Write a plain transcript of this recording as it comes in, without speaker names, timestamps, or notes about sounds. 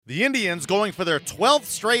The Indians going for their 12th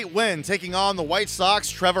straight win, taking on the White Sox.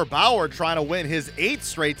 Trevor Bauer trying to win his 8th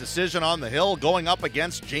straight decision on the hill, going up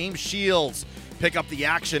against James Shields. Pick up the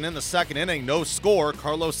action in the second inning. No score.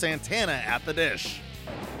 Carlos Santana at the dish.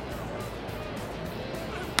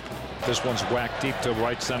 This one's whacked deep to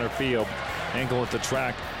right center field. Engel at the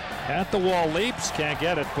track. At the wall, leaps, can't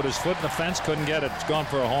get it. Put his foot in the fence, couldn't get it. It's gone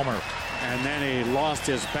for a homer. And then he lost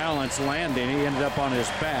his balance landing. He ended up on his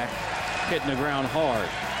back, hitting the ground hard.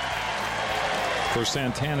 For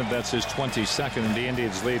Santana, that's his 22nd, and the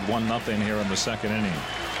Indians lead 1-0 here in the second inning.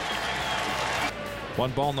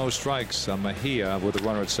 1 ball, no strikes on Mejia with a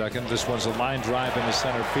runner at second. This one's a line drive into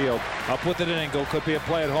center field. Up with it in Engel. Could be a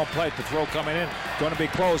play at home plate. The throw coming in. Going to be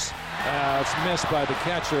close. It's missed by the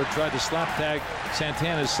catcher. Tried to slap tag.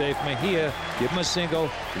 Santana's safe. Mejia, give him a single.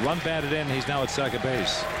 Run batted in. He's now at second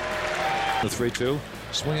base. The 3-2.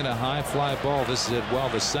 Swinging a high fly ball. This is it well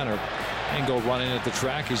to center. Engel running at the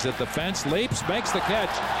track. He's at the fence. Leaps. Makes the catch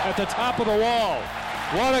at the top of the wall.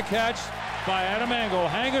 What a catch by Adam Engel.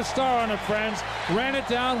 Hang a star on it, friends. Ran it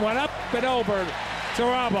down. Went up and over to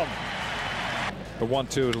rob him. The 1-2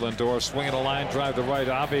 to Lindor, swinging a line drive to right.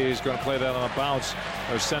 Avi, he's going to play that on a bounce.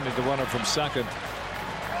 They're sending the runner from second.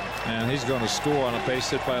 And he's going to score on a base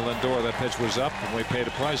hit by Lindor. That pitch was up, and we paid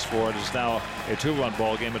a price for it. It's now a 2-run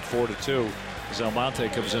ball game at 4-2 as Almonte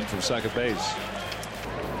comes in from second base.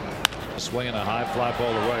 Swinging a high fly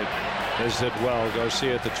ball to right. This hit well.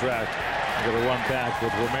 Garcia at the track. Going to run back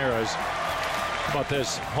with Ramirez. How about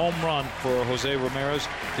this home run for Jose Ramirez,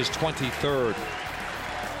 his 23rd.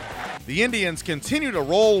 The Indians continue to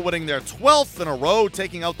roll, winning their 12th in a row,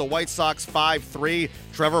 taking out the White Sox 5-3.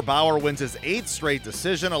 Trevor Bauer wins his 8th straight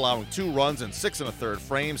decision, allowing 2 runs in 6 1/3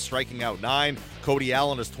 frames, striking out 9. Cody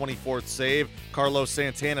Allen his 24th save. Carlos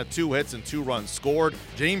Santana 2 hits and 2 runs scored.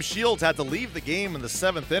 James Shields had to leave the game in the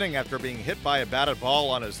 7th inning after being hit by a batted ball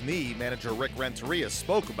on his knee. Manager Rick Renteria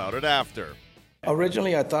spoke about it after.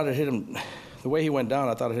 Originally, I thought it hit him. The way he went down,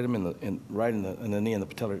 I thought it hit him right in the knee and the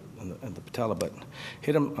patella, but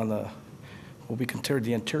hit him on the what we consider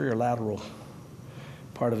the anterior lateral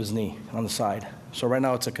part of his knee on the side. So right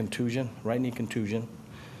now it's a contusion, right knee contusion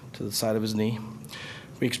to the side of his knee.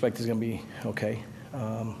 We expect he's going to be okay.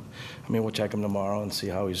 We'll check him tomorrow and see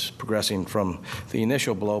how he's progressing from the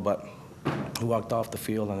initial blow, but he walked off the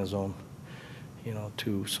field on his own,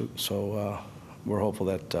 too. So we're hopeful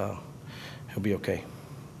that he'll be okay.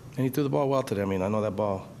 And he threw the ball well today. I know that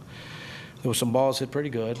ball. There were some balls hit pretty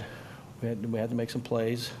good. We had to make some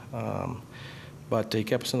plays, but he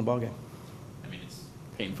kept us in the ball game. It's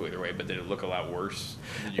painful either way, but did it look a lot worse?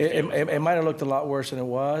 It might have looked a lot worse than it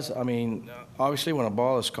was. Obviously, when a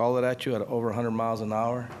ball is scalded at you at over 100 miles an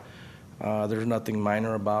hour, there's nothing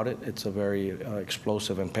minor about it. It's a very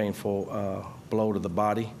explosive and painful blow to the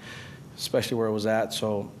body, especially where it was at.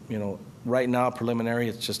 So, right now, preliminary,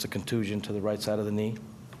 it's just a contusion to the right side of the knee.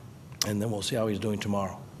 And then we'll see how he's doing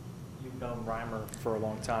tomorrow. You've known Reimer for a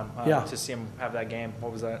long time. Yeah. To see him have that game,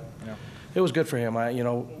 what was that? It was good for him.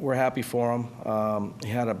 We're happy for him.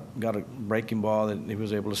 He got a breaking ball that he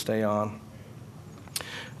was able to stay on.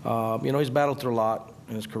 He's battled through a lot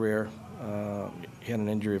in his career. He had an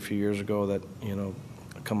injury a few years ago that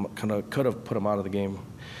could have put him out of the game,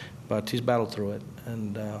 but he's battled through it,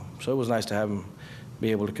 and so it was nice to have him be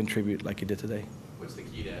able to contribute like he did today. What's the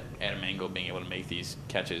key to Adam Engel being able to make these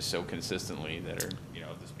catches so consistently that are,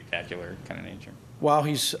 the spectacular kind of nature? Well,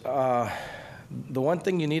 he's the one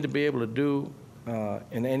thing you need to be able to do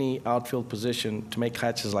in any outfield position to make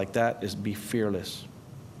catches like that is be fearless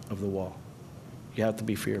of the wall. You have to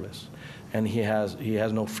be fearless, and he has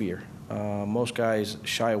no fear. Most guys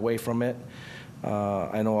shy away from it.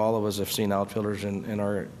 I know all of us have seen outfielders in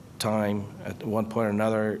our time at one point or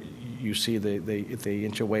another. You see they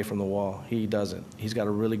inch away from the wall. He doesn't. He's got a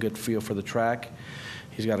really good feel for the track.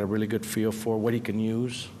 He's got a really good feel for what he can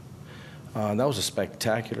use. That was a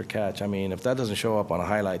spectacular catch. If that doesn't show up on a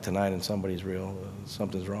highlight tonight and somebody's real,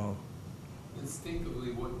 something's wrong.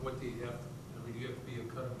 Instinctively, what do you have to, do you have to be a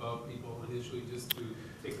cut above people initially just to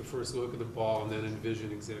take the first look at the ball and then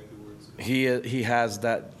envision exactly where it's going? He has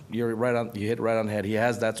that. You hit right on the head. He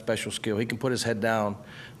has that special skill. He can put his head down,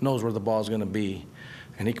 knows where the ball's going to be,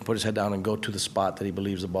 and he can put his head down and go to the spot that he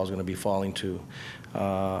believes the ball's going to be falling to.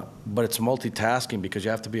 But it's multitasking because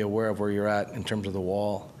you have to be aware of where you're at in terms of the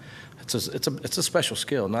wall. It's a special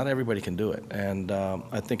skill. Not everybody can do it. And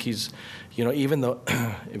I think he's, even though,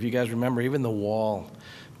 if you guys remember, even the wall,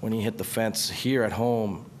 when he hit the fence here at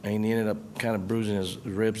home, and he ended up kind of bruising his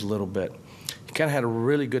ribs a little bit, he kind of had a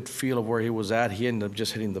really good feel of where he was at. He ended up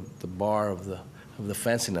just hitting the bar of the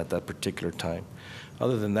fencing at that particular time.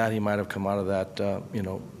 Other than that, he might have come out of that,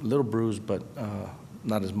 little bruised, but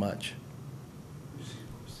not as much. What did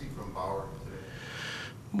you see from Bauer today?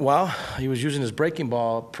 Well, he was using his breaking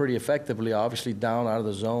ball pretty effectively, obviously down out of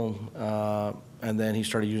the zone, and then he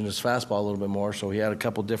started using his fastball a little bit more. So he had a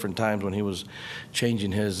couple different times when he was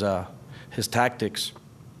changing his tactics.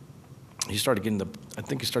 He started getting I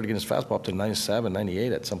think he started getting his fastball up to 97,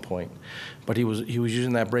 98 at some point. But he was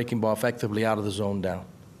using that breaking ball effectively out of the zone down,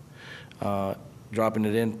 dropping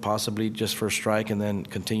it in possibly just for a strike, and then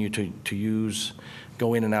continue to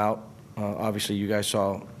go in and out. Obviously, you guys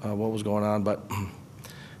saw what was going on, but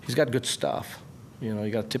he's got good stuff. You know,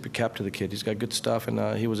 you got to tip your cap to the kid. He's got good stuff,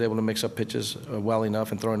 and he was able to mix up pitches well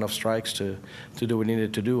enough and throw enough strikes to do what he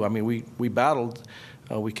needed to do. I mean, we battled.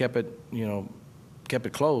 We kept it, kept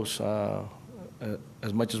it close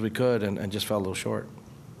as much as we could, and just fell a little short.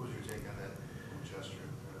 What was your take on that gesture?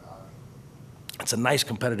 It's a nice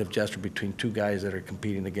competitive gesture between two guys that are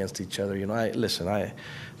competing against each other.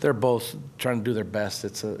 They're both trying to do their best.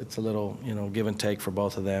 It's a little, give and take for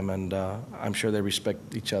both of them, and I'm sure they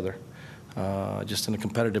respect each other. Just in a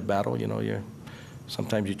competitive battle,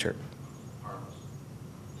 sometimes you chirp.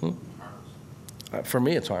 Harmless. Harmless. For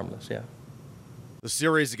me, it's harmless, yeah. The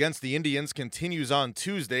series against the Indians continues on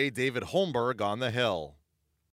Tuesday. David Holmberg on the Hill.